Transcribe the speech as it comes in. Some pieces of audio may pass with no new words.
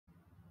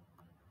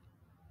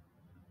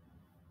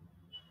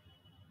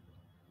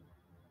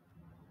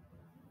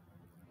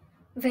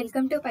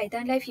Welcome to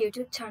PythonLife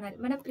YouTube channel.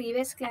 మనం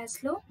previous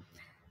క్లాస్లో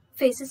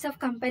faces of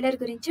compiler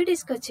గురించి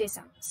డిస్కస్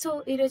చేసాం. సో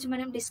ఈరోజు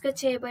మనం డిస్కస్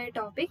చేయబోయే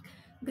topic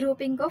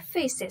grouping of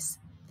faces.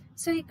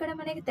 So ఇక్కడ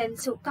మనకి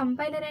తెలుసు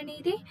కంపైలర్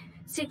అనేది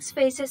 6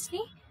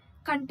 ఫేసెస్ని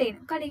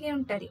కలిగి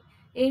ఉంటుంది.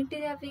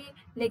 ఏంటిది అవి?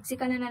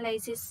 Lexical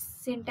analysis,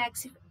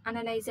 syntax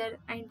analyser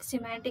and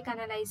semantic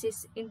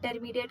analysis,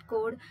 intermediate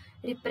code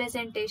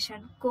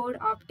representation, code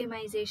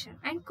optimisation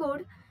and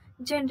code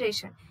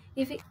generation.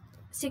 ఇవి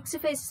 6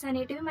 ఫేసెస్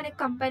అనేటివి మనకి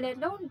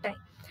కంపైలర్లో ఉంటాయి.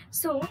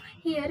 సో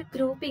హియర్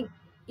గ్రూపింగ్,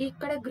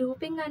 ఇక్కడ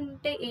గ్రూపింగ్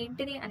అంటే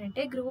ఏంటిది అని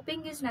అంటే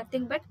grouping is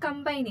nothing but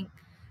combining.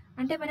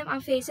 అంటే మనం ఆ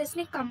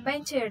ఫేసెస్ని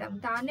కంబైన్ చేయడం,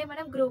 దాన్నే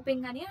మనం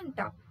గ్రూపింగ్ అని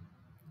అంటాం.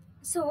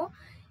 సో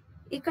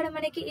ఇక్కడ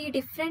మనకి ఈ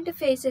డిఫరెంట్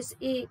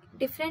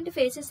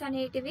ఫేసెస్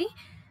అనేటివి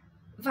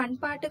 1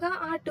 పార్ట్గా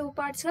ఆ 2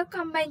 పార్ట్స్గా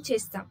కంబైన్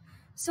చేస్తాం.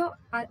 సో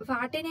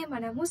వాటినే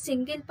మనము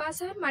single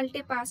pass or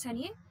multi pass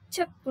అని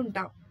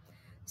చెప్పుకుంటాం.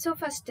 సో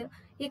ఫస్ట్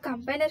ఈ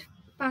కంపైలర్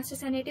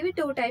passes అనేటివి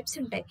 2 types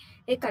ఉంటాయి.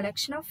 ఏ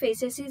collection of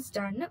faces is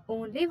done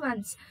only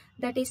once,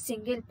 that is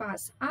single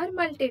pass, are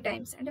multi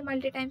times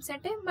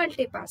అంటే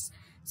multi pass.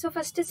 So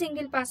first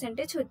single pass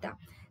అంటే చూద్దాం.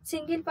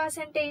 సింగిల్ పాస్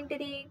అంటే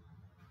ఏంటిది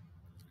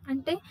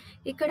అంటే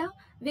ఇక్కడ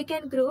we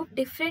can group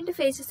different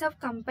faces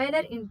of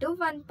compiler into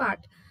 1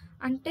 part.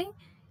 అంటే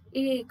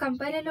ఈ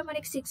కంపైలర్లో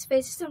మనకి 6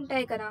 ఫేసెస్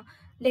ఉంటాయి కదా,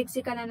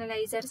 lexical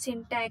analyser,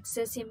 syntax,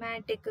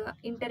 semantic,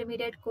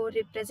 intermediate code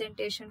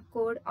representation,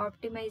 code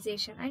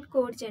optimisation and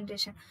code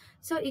generation.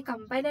 So ఈ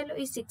కంపైలర్లో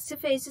ఈ 6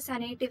 ఫేసెస్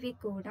అనేటివి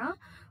కూడా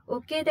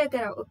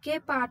ఒకే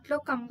పార్ట్లో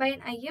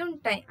కంబైన్ అయ్యి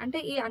ఉంటాయి.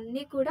 అంటే ఈ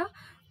అన్నీ కూడా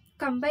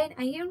కంబైన్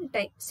అయ్యి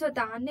ఉంటాయి. సో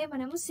దాన్నే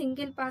మనము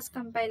సింగిల్ పాస్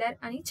కంపైలర్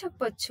అని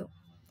చెప్పొచ్చు,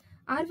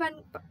 ఆర్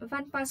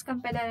వన్ పాస్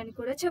కంపైలర్ అని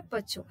కూడా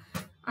చెప్పొచ్చు.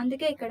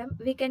 అందుకే ఇక్కడ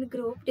we can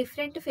group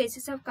different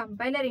faces of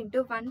compiler into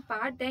 1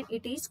 part, then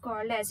it is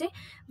called as a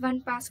 1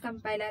 pass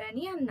compiler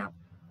అని అన్నాం.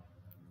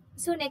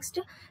 సో నెక్స్ట్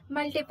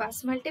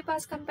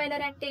మల్టీపాస్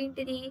కంపైలర్ అంటే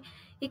ఏంటిది?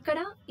 ఇక్కడ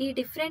ఈ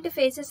డిఫరెంట్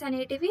ఫేసెస్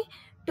అనేటివి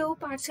 2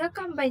 పార్ట్స్గా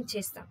కంబైన్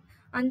చేస్తాం.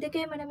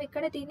 అందుకే మనం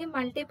ఇక్కడ దీన్ని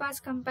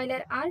మల్టీపాస్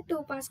కంపైలర్ ఆర్ 2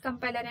 పాస్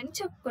కంపైలర్ అని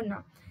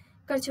చెప్పుకున్నాం.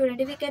 ఇక్కడ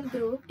చూడండి, we can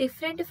group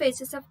different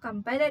faces of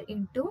compiler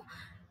into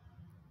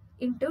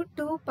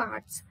 2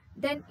 parts,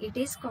 then it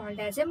is called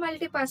as a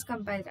multipass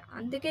compiler.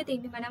 అందుకే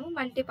దీన్ని మనము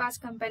మల్టీపాస్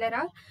కంపైలర్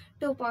ఆర్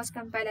 2 పాస్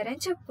కంపైలర్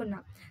అని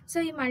చెప్పుకున్నాం. సో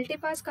ఈ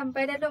మల్టీపాస్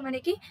కంపైలర్లో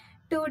మనకి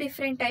 2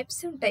 డిఫరెంట్ టైప్స్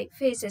ఉంటాయి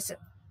faces.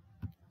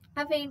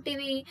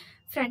 అవేంటివి?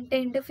 Front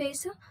end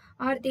face,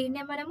 are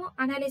దీన్నే మనము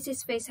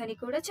అనాలిసిస్ ఫేస్ అని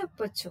కూడా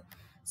చెప్పొచ్చు.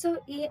 సో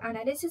ఈ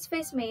అనాలిసిస్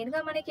ఫేస్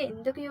మెయిన్గా మనకి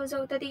ఎందుకు యూజ్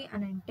అవుతుంది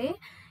అని అంటే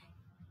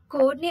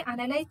కోడ్ని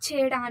అనలైజ్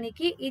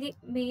చేయడానికి ఇది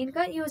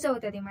మెయిన్గా యూజ్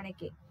అవుతుంది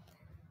మనకి.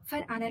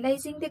 ఫర్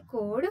అనలైజింగ్ ది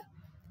కోడ్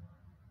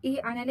ఈ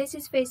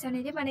అనాలిసిస్ ఫేస్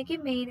అనేది మనకి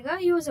మెయిన్గా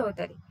యూజ్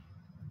అవుతుంది.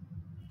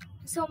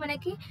 సో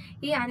మనకి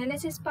ఈ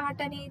అనాలిసిస్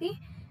పార్ట్ అనేది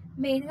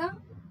మెయిన్గా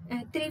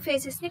 3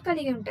 ఫేసెస్ని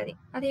కలిగి ఉంటుంది.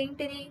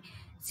 అదేంటిది?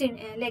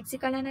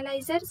 Lexical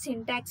analyser,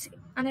 syntax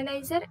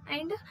analyser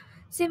and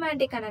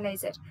semantic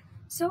analyser.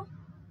 So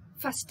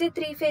first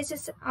 3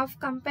 faces of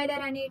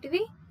compiler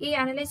అనేటివి ఈ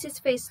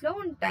అనాలిసిస్ ఫేస్లో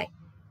ఉంటాయి.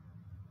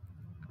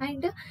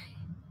 అండ్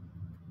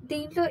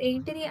దీంట్లో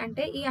ఏంటిది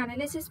అంటే ఈ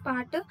అనాలిసిస్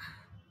పార్ట్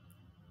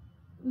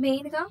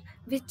మెయిన్గా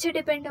which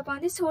depend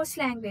upon the source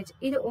language.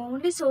 ఇది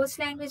ఓన్లీ సోర్స్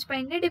లాంగ్వేజ్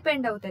పైనే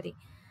డిపెండ్ అవుతుంది.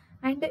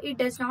 And it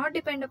does not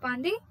depend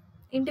upon the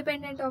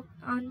independent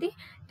on the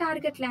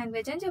target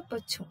language అని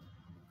చెప్పొచ్చు.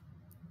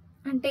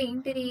 అంటే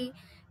ఏంటిది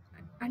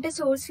అంటే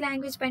సోర్స్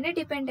లాంగ్వేజ్ పైన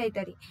డిపెండ్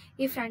అవుతుంది.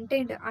 ఈ ఫ్రంట్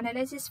ఎండ్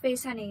అనాలిసిస్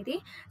ఫేస్ అనేది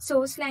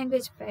సోర్స్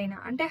లాంగ్వేజ్ పైన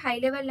అంటే హై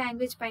లెవెల్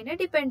లాంగ్వేజ్ పైన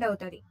డిపెండ్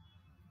అవుతుంది.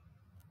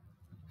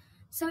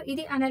 సో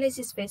ఇది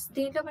అనాలిసిస్ ఫేస్.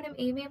 దీంట్లో మనం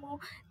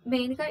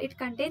మెయిన్గా ఇట్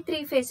కంటే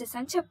 3 ఫేసెస్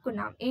అని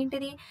చెప్పుకున్నాం.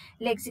 ఏంటిది?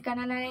 Lexical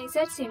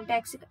analyser,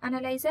 syntax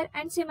analyser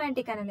and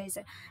semantic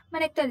analyser.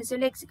 మనకు తెలుసు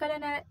లెక్సికల్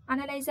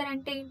అనలైజర్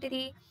అంటే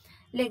ఏంటిది?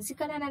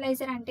 లెక్సికల్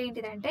అనలైజర్ అంటే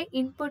ఏంటిదంటే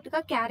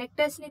ఇన్పుట్గా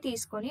క్యారెక్టర్స్ని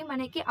తీసుకొని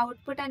మనకి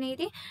అవుట్పుట్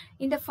అనేది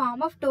ఇన్ ద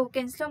ఫార్మ్ ఆఫ్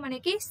టోకెన్స్లో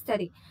మనకి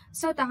ఇస్తుంది.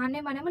 సో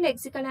దాన్నే మనము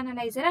లెక్సికల్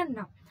అనలైజర్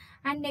అన్నాం.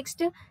 అండ్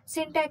నెక్స్ట్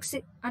సింటాక్స్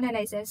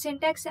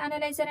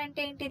అనలైజర్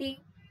అంటే ఏంటిది?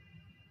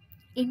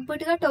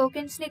 ఇన్పుట్గా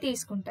టోకెన్స్ని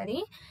తీసుకుంటుంది.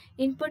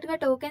 ఇన్పుట్గా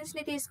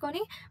టోకెన్స్ని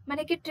తీసుకొని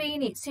మనకి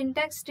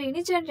సింటాక్స్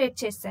ట్రీని జనరేట్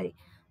చేస్తుంది.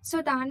 సో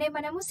దాన్నే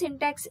మనము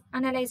సింటాక్స్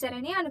అనలైజర్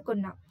అని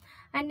అనుకున్నాం.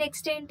 అండ్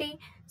నెక్స్ట్ ఏంటి?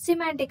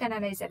 సిమాంటిక్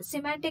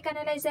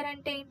అనలైజర్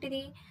అంటే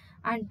ఏంటిది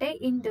అంటే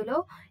ఇందులో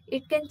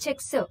ఇట్ కెన్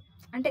చెక్స్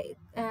అంటే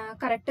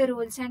కరెక్ట్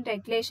రూల్స్ అండ్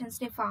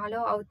రెగ్యులేషన్స్ని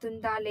ఫాలో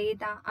అవుతుందా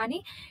లేదా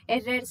అని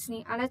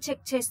ఎర్రర్స్ని అలా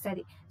చెక్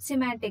చేస్తుంది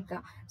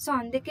సిమాంటిక్గా. సో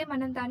అందుకే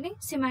మనం దాన్ని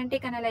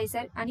సిమాంటిక్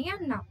అనలైజర్ అని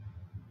అన్నాం.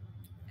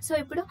 సో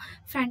ఇప్పుడు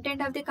front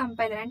end of the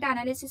compiler అంటే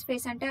అనాలిసిస్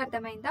ఫేస్ అంటే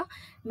అర్థమైందా?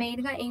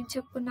 మెయిన్గా ఏం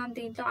చెప్పుకున్నాం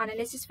దీంట్లో?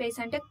 అనాలిసిస్ ఫేస్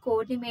అంటే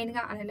కోడ్ని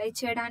మెయిన్గా అనలైజ్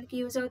చేయడానికి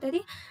యూజ్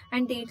అవుతుంది.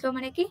 అండ్ దీంట్లో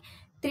మనకి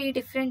 3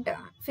 డిఫరెంట్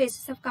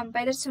ఫేసెస్ ఆఫ్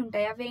కంపైలర్స్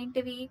ఉంటాయి.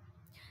 అవేంటివి?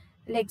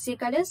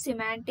 Lexical,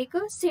 semantic,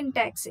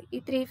 syntax. ఈ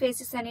 3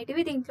 ఫేసెస్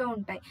అనేటివి దీంట్లో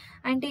ఉంటాయి.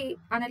 అండ్ ఈ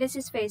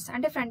అనాలిసిస్ ఫేస్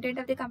అంటే front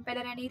end of the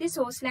compiler అనేది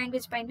సోర్స్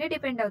లాంగ్వేజ్ పైన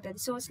డిపెండ్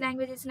అవుతుంది. Source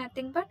language is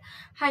nothing but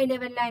high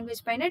level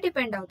language పైన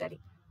డిపెండ్ అవుతుంది.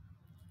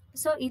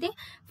 సో ఇది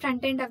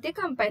front end of the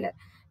compiler.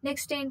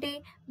 Next ఏంటి,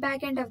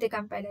 back end of the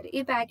compiler.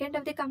 ఈ back end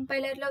of the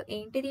కంపైలర్లో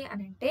ఏంటిది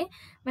అని అంటే,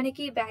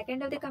 మనకి back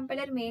end of the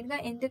compiler మెయిన్గా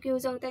ఎందుకు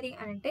యూజ్ అవుతుంది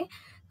అని అంటే,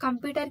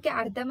 కంప్యూటర్కి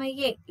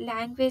అర్థమయ్యే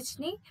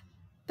లాంగ్వేజ్ని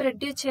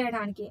ప్రొడ్యూస్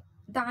చేయడానికి,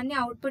 దాన్ని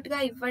అవుట్పుట్గా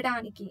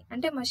ఇవ్వడానికి,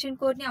 అంటే మెషిన్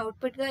కోడ్ని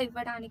అవుట్పుట్గా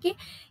ఇవ్వడానికి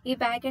ఈ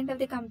back end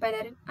of the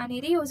compiler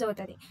అనేది యూజ్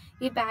అవుతుంది.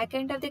 ఈ బ్యాక్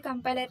ఎండ్ ఆఫ్ ది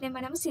కంపైలర్ని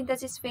మనం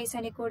సింథసిస్ ఫేస్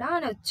అని కూడా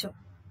అనొచ్చు.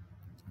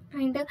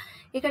 అండ్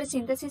ఇక్కడ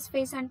సింథసిస్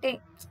ఫేస్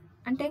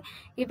అంటే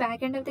ఈ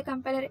back end of the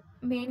compiler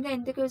మెయిన్గా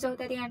ఎందుకు యూజ్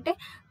అవుతుంది అంటే,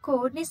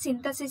 కోడ్ని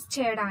సింథసిస్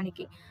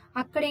చేయడానికి.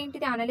 అక్కడ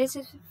ఏంటిది,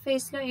 అనాలిసిస్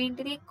ఫేస్లో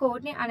ఏంటిది,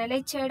 కోడ్ని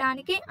అనలైజ్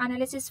చేయడానికి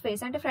అనాలిసిస్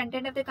ఫేస్ అంటే front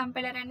end of the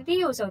compiler అనేది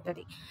యూజ్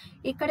అవుతుంది.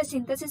 ఇక్కడ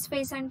సింథసిస్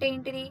ఫేస్ అంటే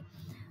ఏంటిది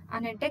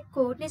అని అంటే,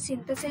 కోడ్ని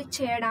సింథసైజ్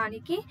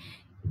చేయడానికి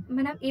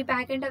మనం ఈ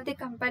back end of the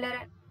compiler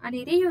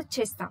అనేది యూజ్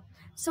చేస్తాం.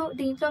 సో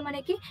దీంట్లో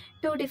మనకి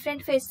 2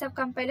 డిఫరెంట్ ఫేసెస్ ఆఫ్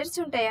కంపైలర్స్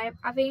ఉంటాయి.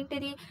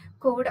 అవేంటిది,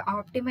 code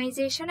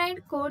optimisation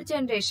and code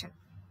generation.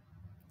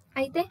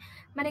 అయితే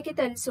మనకి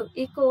తెలుసు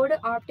ఈ కోడ్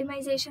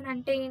ఆప్టిమైజేషన్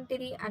అంటే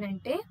ఏంటిది అని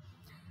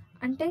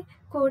అంటే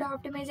కోడ్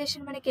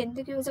ఆప్టిమైజేషన్ మనకి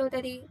ఎందుకు యూజ్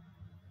అవుతుంది,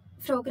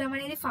 ప్రోగ్రామ్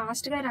అనేది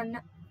ఫాస్ట్గా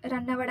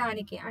రన్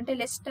అవ్వడానికి, అంటే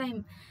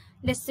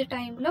లెస్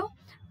టైంలో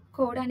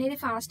కోడ్ అనేది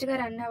ఫాస్ట్గా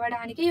రన్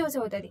అవ్వడానికి యూజ్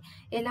అవుతుంది.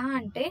 ఎలా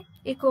అంటే,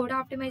 ఈ కోడ్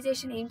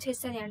ఆప్టిమైజేషన్ ఏం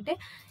చేస్తుంది అంటే,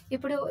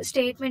 ఇప్పుడు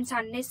స్టేట్మెంట్స్,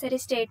 అన్నెసరీ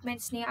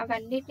స్టేట్మెంట్స్ని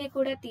అవన్నిటిని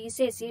కూడా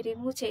తీసేసి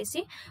రిమూవ్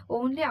చేసి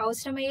ఓన్లీ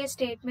అవసరమయ్యే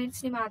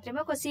స్టేట్మెంట్స్ని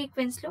మాత్రమే ఒక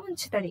సీక్వెన్స్లో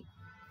ఉంచుతుంది.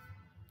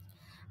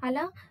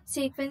 అలా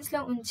సీక్వెన్స్లో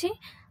ఉంచి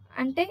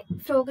అంటే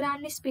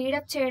ప్రోగ్రామ్ని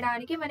స్పీడప్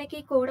చేయడానికి మనకి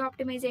కోడ్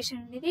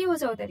ఆప్టిమైజేషన్ అనేది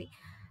యూజ్ అవుతుంది.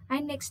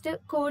 అండ్ నెక్స్ట్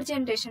కోడ్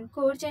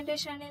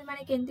జనరేషన్ అనేది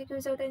మనకి ఎందుకు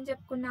యూజ్ అవుతుందని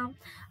చెప్పుకున్నాం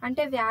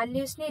అంటే,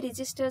 వాల్యూస్ని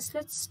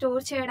రిజిస్టర్స్లో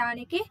స్టోర్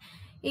చేయడానికి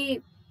ఈ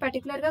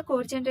పర్టికులర్గా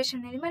కోడ్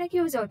జనరేషన్ అనేది మనకి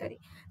యూజ్ అవుతుంది.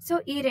 సో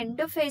ఈ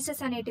 2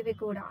 ఫేసెస్ అనేటివి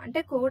కూడా, అంటే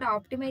code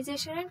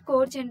optimisation and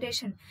code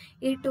generation,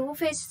 ఈ 2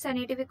 ఫేసెస్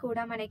అనేటివి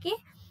కూడా మనకి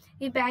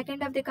ఈ బ్యాక్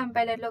ఎండ్ ఆఫ్ ది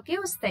కంపైలర్లోకి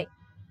వస్తాయి.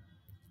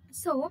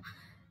 సో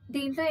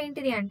దీంట్లో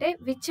ఏంటిది అంటే,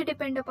 which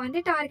depend upon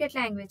the target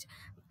language.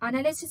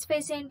 Analysis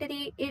face ఏంటిది,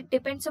 it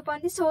depends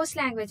upon the source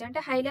language, అంటే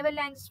హై లెవెల్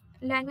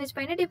లాంగ్వేజ్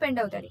పైన డిపెండ్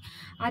అవుతుంది.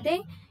 అదే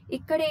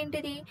ఇక్కడ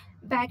ఏంటిది,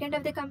 back end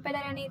of the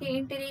compiler అనేది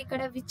ఏంటిది,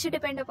 ఇక్కడ which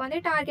depend upon the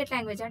target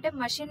language, అంటే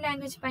మషిన్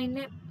లాంగ్వేజ్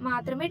పైన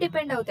మాత్రమే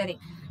డిపెండ్ అవుతుంది.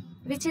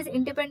 Which is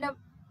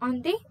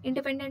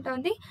independent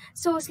on the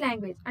source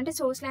language, అంటే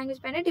సోర్స్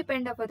లాంగ్వేజ్ పైన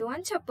డిపెండ్ అవ్వదు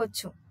అని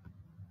చెప్పొచ్చు.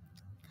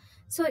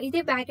 సో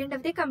ఇది back end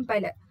of the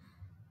compiler.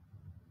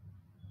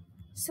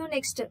 So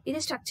next ఇది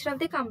స్ట్రక్చర్ ఆఫ్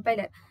ది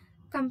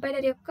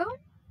కంపైలర్ యొక్క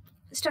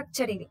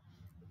స్ట్రక్చర్. ఇది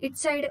ఇట్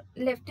సైడ్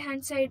లెఫ్ట్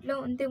హ్యాండ్ సైడ్లో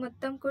ఉంది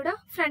మొత్తం కూడా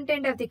front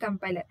end of the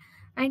compiler,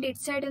 and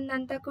it side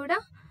ఉందంతా కూడా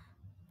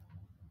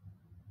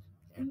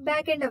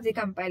back end of the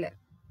compiler.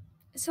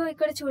 So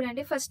ఇక్కడ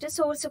చూడండి, ఫస్ట్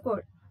సోర్స్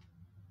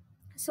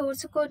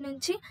కోడ్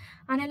నుంచి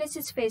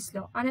అనాలిసిస్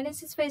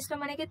ఫేస్లో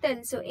మనకి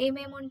తెలుసు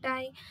ఏమేమి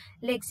ఉంటాయి,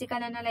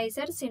 lexical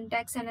analyser,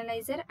 syntax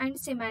analyser and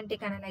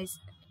semantic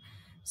analyser.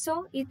 So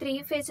ఈ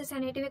 3 ఫేసెస్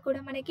అనేటివి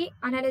కూడా మనకి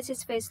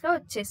అనాలిసిస్ ఫేస్లో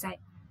వచ్చేసాయి.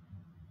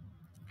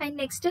 And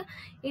next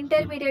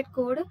intermediate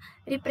code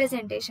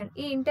representation.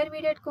 ఈ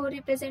ఇంటర్మీడియట్ కోడ్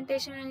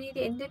రిప్రజెంటేషన్ అనేది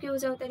ఎందుకు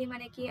యూజ్ అవుతుంది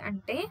మనకి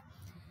అంటే,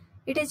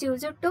 it is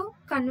used to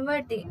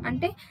convert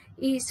అంటే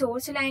ఈ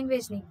సోర్స్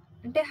లాంగ్వేజ్ని,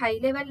 అంటే హై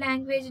లెవెల్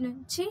లాంగ్వేజ్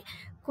నుంచి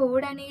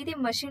కోడ్ అనేది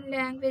మషిన్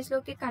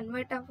లాంగ్వేజ్లోకి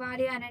కన్వర్ట్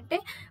అవ్వాలి అని అంటే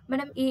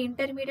మనం ఈ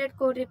ఇంటర్మీడియట్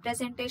కోడ్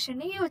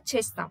రిప్రజెంటేషన్ని యూజ్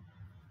చేస్తాం.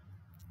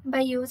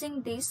 బై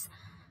యూజింగ్ దిస్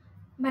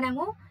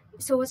మనము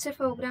సోర్స్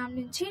ప్రోగ్రామ్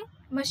నుంచి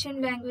మషిన్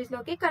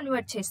లాంగ్వేజ్లోకి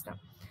కన్వర్ట్ చేస్తాం.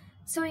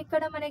 సో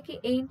ఇక్కడ మనకి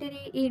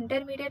ఏంటిది, ఈ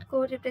ఇంటర్మీడియట్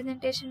కోడ్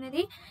రిప్రజెంటేషన్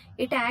అనేది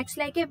it acts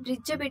like A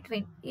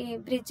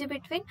bridge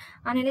between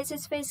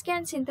analysis ఫేస్కి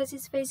అండ్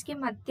సింథసిస్ ఫేస్కి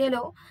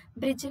మధ్యలో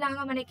బ్రిడ్జ్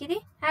లాగా మనకి ఇది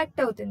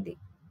యాక్ట్ అవుతుంది.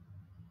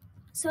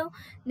 సో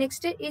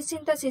నెక్స్ట్ ఈ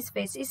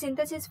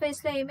సింథసిస్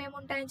ఫేస్లో ఏమేమి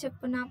ఉంటాయని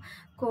చెప్పుకున్నాం,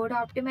 code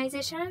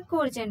optimisation and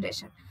code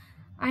generation.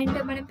 And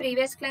మనం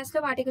ప్రీవియస్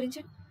క్లాస్లో వాటి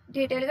గురించి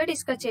డీటెయిల్గా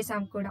డిస్కస్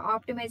చేసాం కూడా.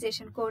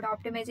 కోడ్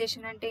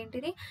ఆప్టిమైజేషన్ అంటే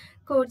ఏంటిది,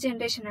 కోడ్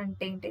జనరేషన్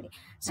అంటే ఏంటిది.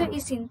 సో ఈ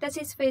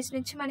సింథసిస్ ఫేస్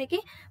నుంచి మనకి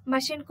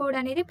మషిన్ కోడ్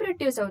అనేది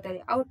ప్రొడ్యూస్ అవుతుంది,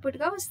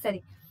 అవుట్పుట్గా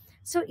వస్తుంది.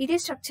 సో ఇది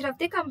structure of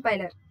the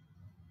compiler.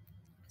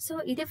 So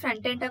ఇది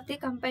front end of the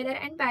compiler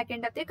and back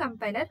end of the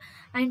compiler.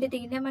 And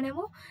దీన్నే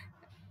మనము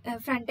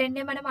ఫ్రంట్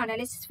ఎండ్ని మనం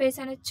అనాలిసిస్ ఫేస్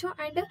అనొచ్చు,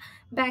 అండ్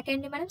బ్యాక్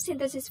ఎండ్ని మనం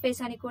సింథసిస్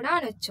ఫేస్ అని కూడా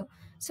అనొచ్చు.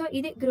 సో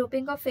ఇది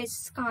grouping of face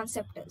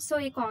concept. So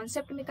ఈ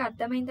కాన్సెప్ట్ మీకు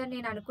అర్థమైందని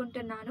నేను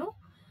అనుకుంటున్నాను.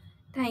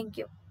 Thank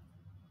you.